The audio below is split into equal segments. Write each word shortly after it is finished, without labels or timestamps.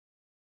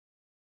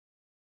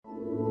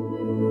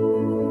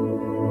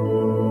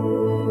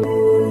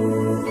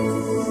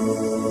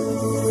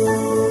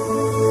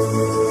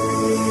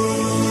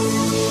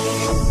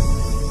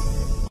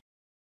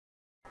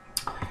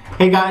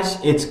Hey guys,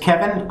 it's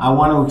Kevin. I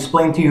want to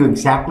explain to you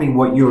exactly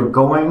what you're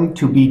going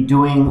to be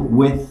doing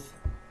with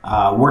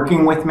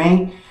working with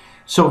me.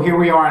 So here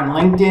we are on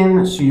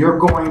LinkedIn. So you're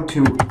going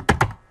to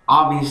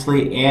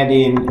obviously add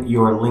in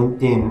your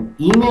LinkedIn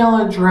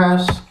email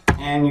address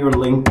and your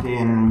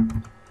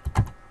LinkedIn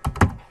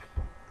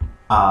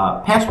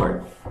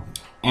password.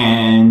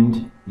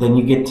 And then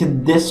you get to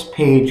this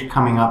page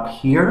coming up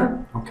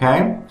here,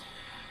 okay?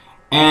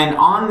 And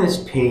on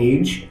this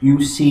page,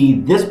 you see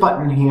this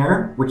button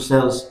here, which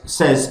says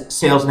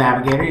Sales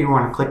Navigator. You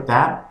want to click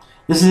that.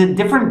 This is a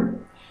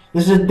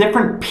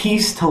different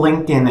piece to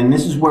LinkedIn, and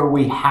this is where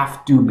we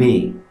have to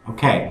be.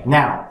 Okay,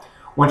 now,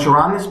 once you're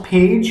on this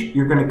page,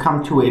 you're going to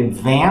come to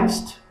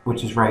Advanced,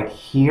 which is right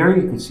here.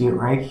 You can see it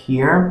right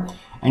here.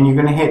 And you're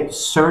going to hit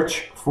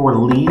Search for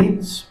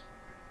Leads.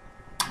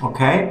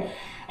 Okay?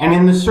 And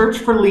in the Search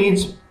for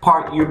Leads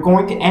part, you're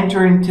going to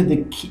enter into the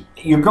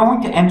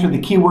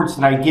keywords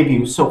that I give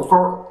you. So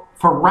for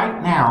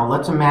right now,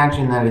 let's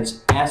imagine that it's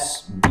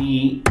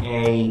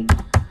SBA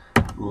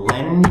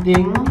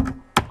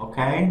lending,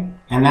 okay?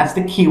 And that's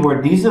the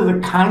keyword. These are the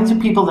kinds of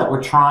people that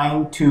we're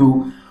trying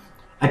to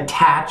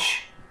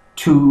attach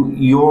to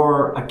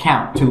your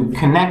account, to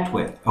connect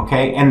with,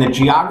 okay? And the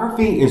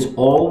geography is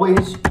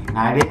always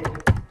United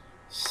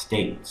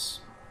States.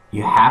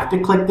 You have to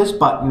click this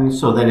button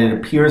so that it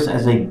appears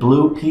as a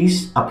blue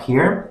piece up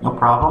here, no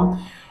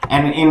problem.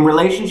 And in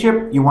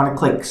relationship, you want to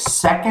click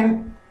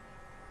second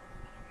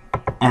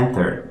and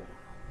third,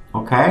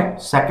 okay?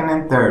 Second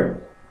and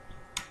third.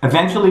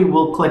 Eventually,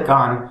 we'll click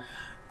on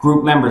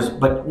group members,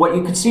 but what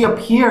you can see up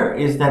here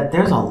is that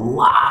there's a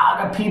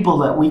lot of people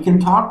that we can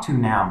talk to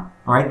now,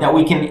 all right? That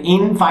we can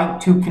invite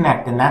to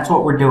connect, and that's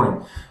what we're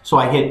doing. So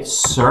I hit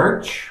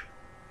search,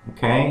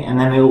 okay? And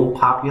then it will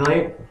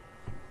populate.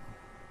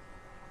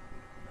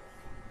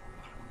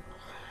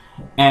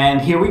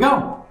 And here we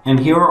go. And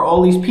here are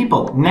all these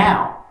people.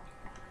 Now,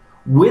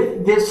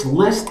 with this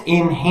list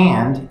in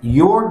hand,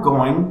 you're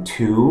going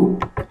to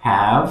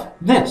have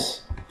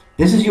this.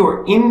 This is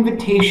your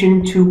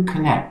invitation to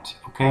connect.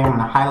 Okay, I'm going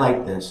to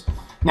highlight this.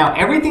 Now,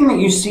 everything that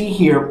you see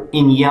here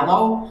in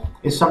yellow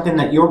is something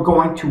that you're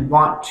going to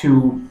want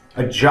to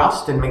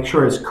adjust and make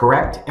sure is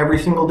correct every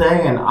single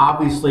day. And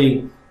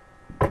obviously,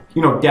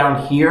 you know,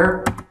 down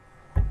here,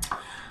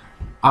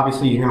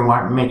 obviously, you're going to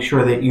want to make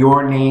sure that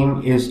your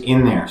name is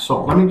in there.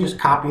 So let me just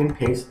copy and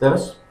paste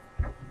this.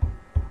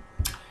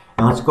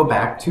 And let's go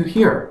back to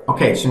here.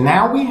 Okay, so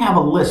now we have a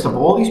list of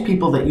all these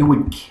people that you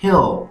would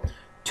kill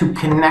to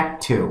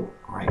connect to.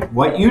 Right?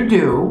 What you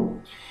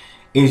do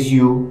is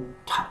you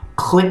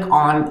click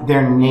on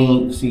their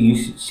name. So you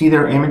see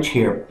their image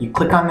here. You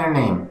click on their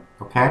name.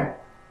 Okay?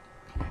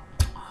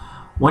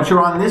 Once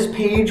you're on this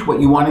page, what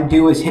you want to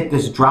do is hit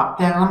this drop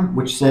down,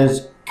 which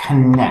says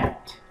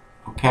Connect.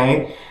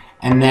 Okay?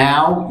 And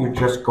now you're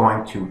just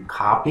going to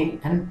copy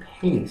and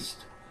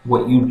paste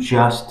what you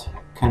just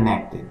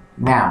connected.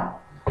 Now,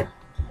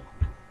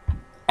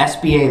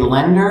 SBA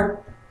lender,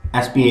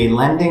 SBA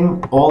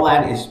lending, all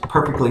that is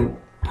perfectly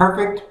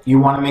perfect. You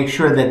want to make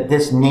sure that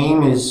this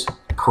name is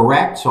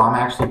correct. So I'm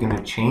actually going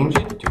to change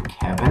it to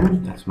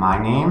Kevin. That's my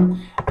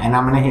name. And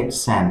I'm going to hit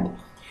send.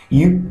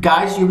 You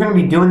guys, you're going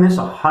to be doing this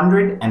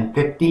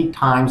 150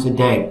 times a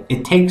day.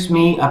 It takes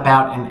me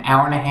about an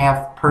hour and a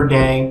half per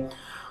day,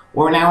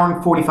 or an hour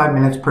and 45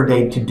 minutes per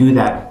day to do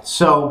that.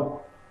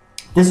 So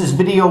this is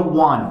video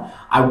one.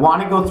 I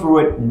want to go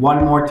through it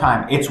one more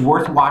time. It's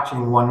worth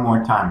watching one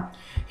more time.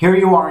 Here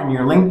you are in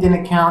your LinkedIn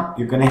account.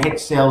 You're going to hit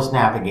Sales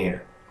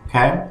Navigator,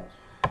 okay?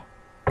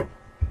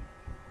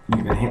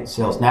 You're going to hit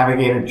Sales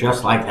Navigator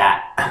just like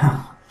that.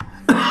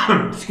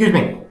 Excuse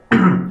me.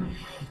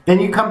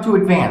 Then you come to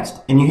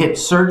Advanced and you hit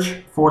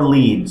Search for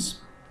Leads,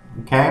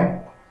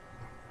 okay?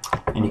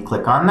 And you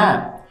click on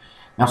that.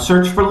 Now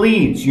search for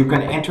leads. You're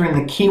going to enter in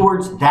the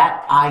keywords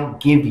that I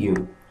give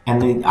you.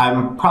 And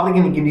I'm probably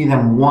going to give you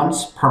them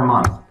once per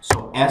month.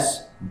 So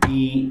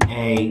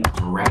SBA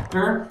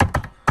Director.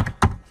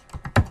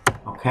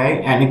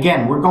 Okay, and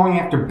again, we're going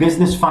after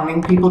business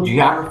funding people.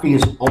 Geography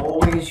is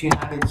always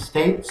United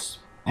States.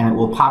 And it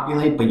will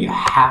populate, but you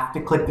have to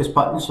click this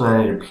button so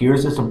that it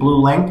appears as a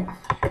blue link.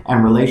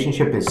 And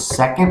relationship is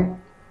second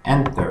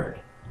and third.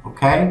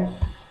 Okay?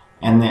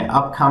 And then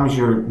up comes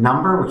your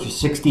number, which is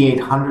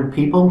 6,800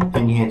 people,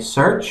 and you hit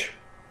search,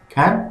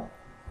 okay?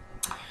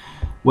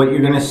 What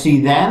you're going to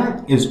see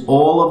then is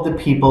all of the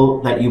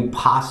people that you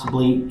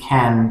possibly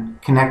can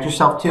connect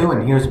yourself to,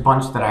 and here's a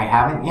bunch that I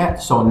haven't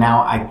yet. So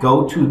now I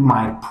go to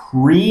my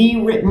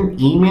pre-written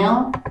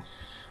email,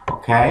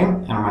 okay?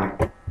 And I'm going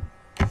to,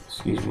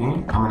 excuse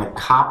me, I'm going to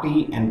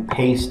copy and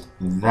paste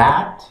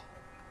that,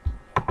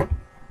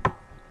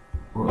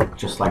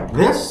 just like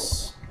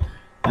this.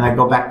 And I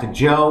go back to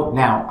Joe.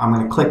 Now I'm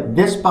going to click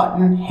this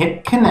button,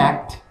 hit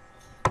connect,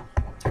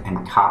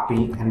 and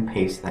copy and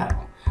paste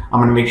that. I'm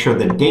going to make sure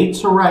the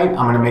dates are right.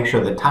 I'm going to make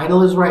sure the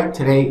title is right.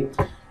 Today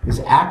is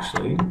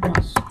actually,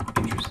 that's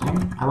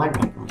interesting. I like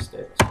making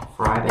mistakes.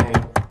 Friday,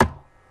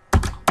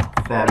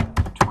 Feb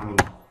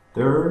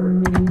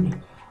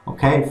 23rd.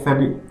 Okay,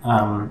 February,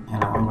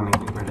 and I'm going to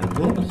get rid of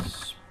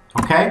this.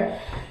 Okay?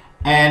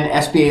 And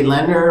SBA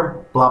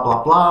lender, blah,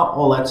 blah, blah,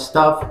 all that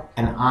stuff.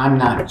 And I'm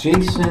not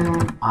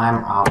Jason,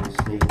 I'm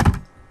obviously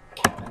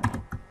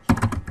Kevin.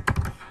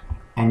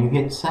 And you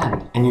hit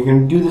send. And you're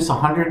going to do this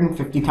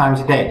 150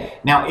 times a day.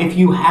 Now, if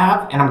you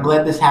have, and I'm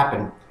glad this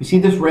happened, you see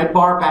this red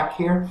bar back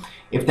here?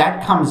 If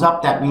that comes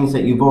up, that means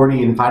that you've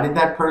already invited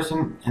that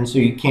person, and so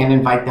you can't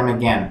invite them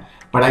again.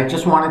 But I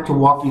just wanted to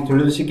walk you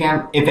through this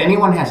again. If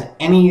anyone has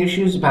any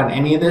issues about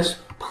any of this,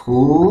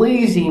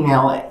 please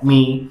email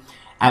me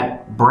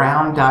at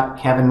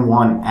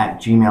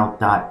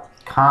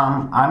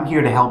brown.kevin1@gmail.com. I'm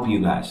here to help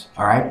you guys,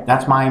 all right?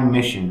 That's my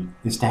mission,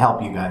 is to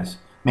help you guys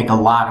make a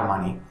lot of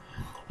money.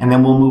 And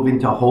then we'll move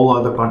into a whole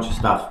other bunch of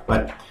stuff.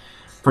 But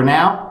for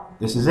now,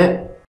 this is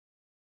it.